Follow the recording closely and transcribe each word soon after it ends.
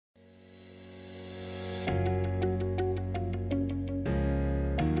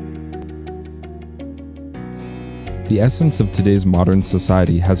The essence of today's modern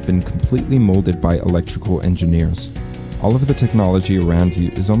society has been completely molded by electrical engineers. All of the technology around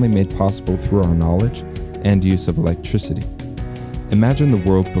you is only made possible through our knowledge and use of electricity. Imagine the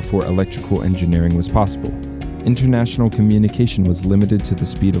world before electrical engineering was possible. International communication was limited to the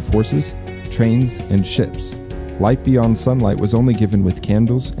speed of horses, trains, and ships. Light beyond sunlight was only given with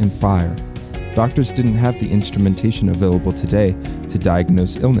candles and fire. Doctors didn't have the instrumentation available today to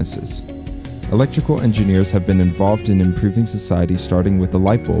diagnose illnesses. Electrical engineers have been involved in improving society, starting with the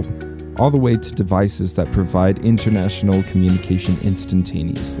light bulb, all the way to devices that provide international communication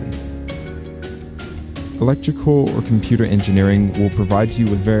instantaneously. Electrical or computer engineering will provide you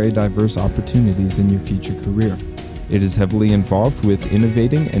with very diverse opportunities in your future career. It is heavily involved with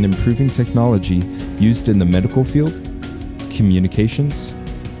innovating and improving technology used in the medical field, communications,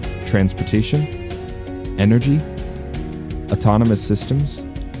 transportation, energy, autonomous systems,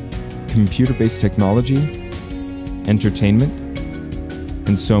 computer-based technology, entertainment,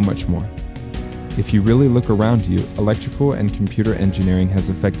 and so much more. If you really look around you, electrical and computer engineering has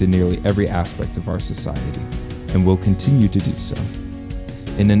affected nearly every aspect of our society, and will continue to do so.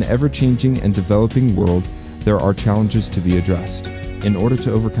 In an ever-changing and developing world, there are challenges to be addressed. In order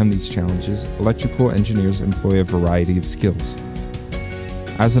to overcome these challenges, electrical engineers employ a variety of skills.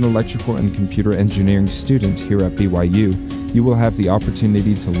 As an electrical and computer engineering student here at BYU, you will have the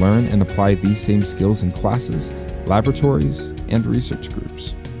opportunity to learn and apply these same skills in classes, laboratories, and research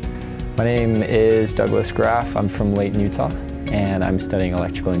groups. My name is Douglas Graff. I'm from Layton, Utah, and I'm studying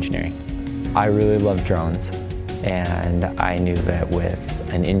electrical engineering. I really love drones, and I knew that with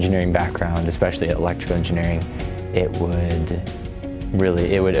an engineering background, especially electrical engineering, it would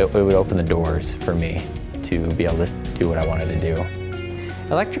open the doors for me to be able to do what I wanted to do.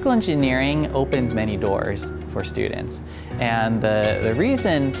 Electrical engineering opens many doors for students, and the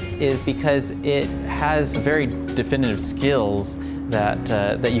reason is because it has very definitive skills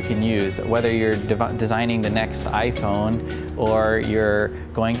that you can use, whether you're designing the next iPhone or you're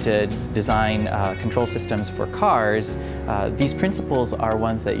going to design control systems for cars. These principles are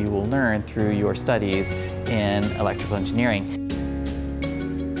ones that you will learn through your studies in electrical engineering.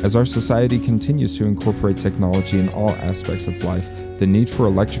 As our society continues to incorporate technology in all aspects of life, the need for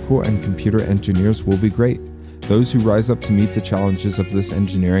electrical and computer engineers will be great. Those who rise up to meet the challenges of this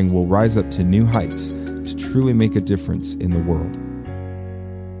engineering will rise up to new heights to truly make a difference in the world.